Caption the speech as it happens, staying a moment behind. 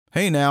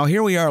Hey now,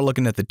 here we are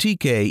looking at the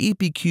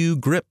TKEPQ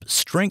Grip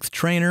Strength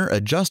Trainer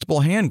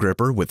Adjustable Hand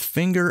Gripper with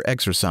Finger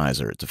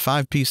Exerciser. It's a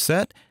 5-piece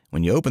set.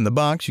 When you open the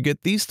box, you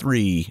get these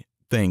 3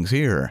 things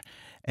here.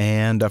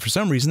 And for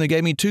some reason, they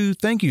gave me 2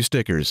 thank you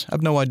stickers. I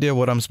have no idea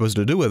what I'm supposed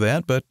to do with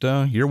that, but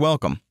you're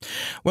welcome.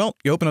 Well,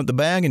 you open up the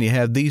bag and you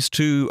have these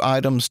 2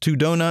 items, 2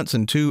 donuts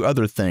and 2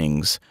 other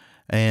things.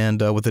 And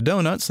with the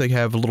donuts, they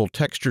have little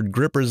textured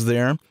grippers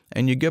there,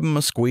 and you give them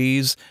a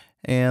squeeze,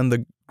 and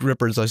the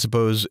grippers, I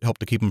suppose, help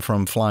to keep them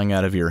from flying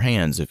out of your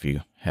hands if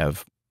you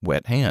have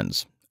wet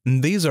hands.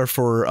 And these are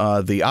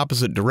for the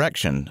opposite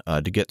direction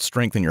to get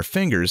strength in your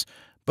fingers,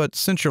 but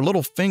since your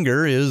little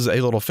finger is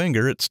a little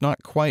finger, it's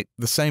not quite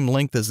the same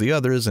length as the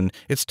others, and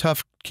it's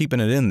tough keeping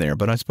it in there.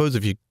 But I suppose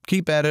if you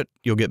keep at it,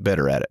 you'll get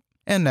better at it.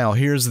 And now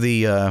here's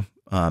the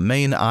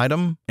main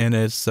item, and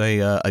it's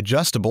a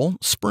adjustable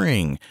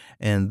spring,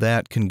 and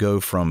that can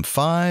go from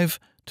 5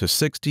 to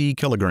 60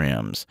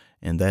 kilograms,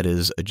 and that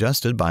is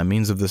adjusted by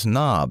means of this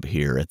knob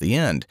here at the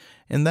end,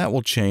 and that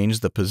will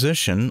change the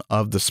position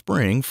of the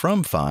spring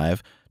from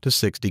 5 to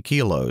 60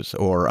 kilos,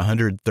 or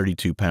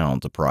 132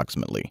 pounds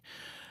approximately.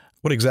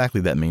 What exactly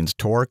that means,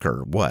 torque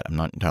or what, I'm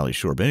not entirely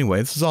sure, but anyway,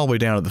 this is all the way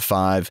down to the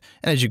 5,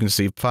 and as you can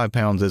see, 5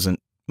 pounds isn't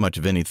much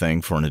of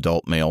anything for an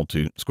adult male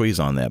to squeeze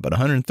on that, but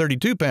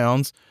 132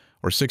 pounds,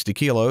 or 60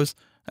 kilos,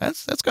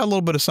 that's got a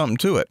little bit of something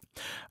to it.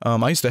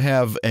 I used to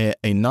have a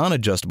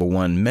non-adjustable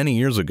one many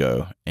years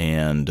ago,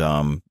 and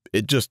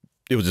it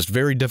was just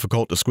very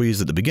difficult to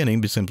squeeze at the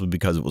beginning simply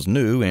because it was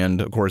new,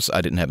 and of course I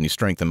didn't have any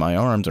strength in my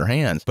arms or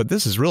hands. But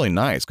this is really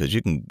nice because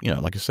you can,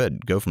 like I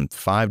said, go from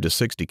 5 to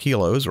 60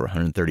 kilos or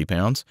 130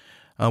 pounds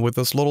with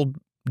this little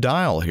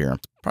dial here.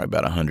 It's probably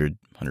about 100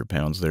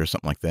 pounds there,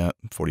 something like that,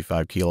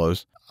 45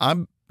 kilos.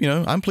 I'm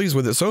pleased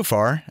with it so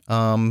far.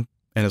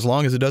 And as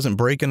long as it doesn't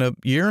break in a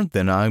year,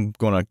 then I'm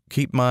going to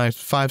keep my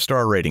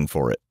 5-star rating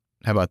for it.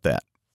 How about that?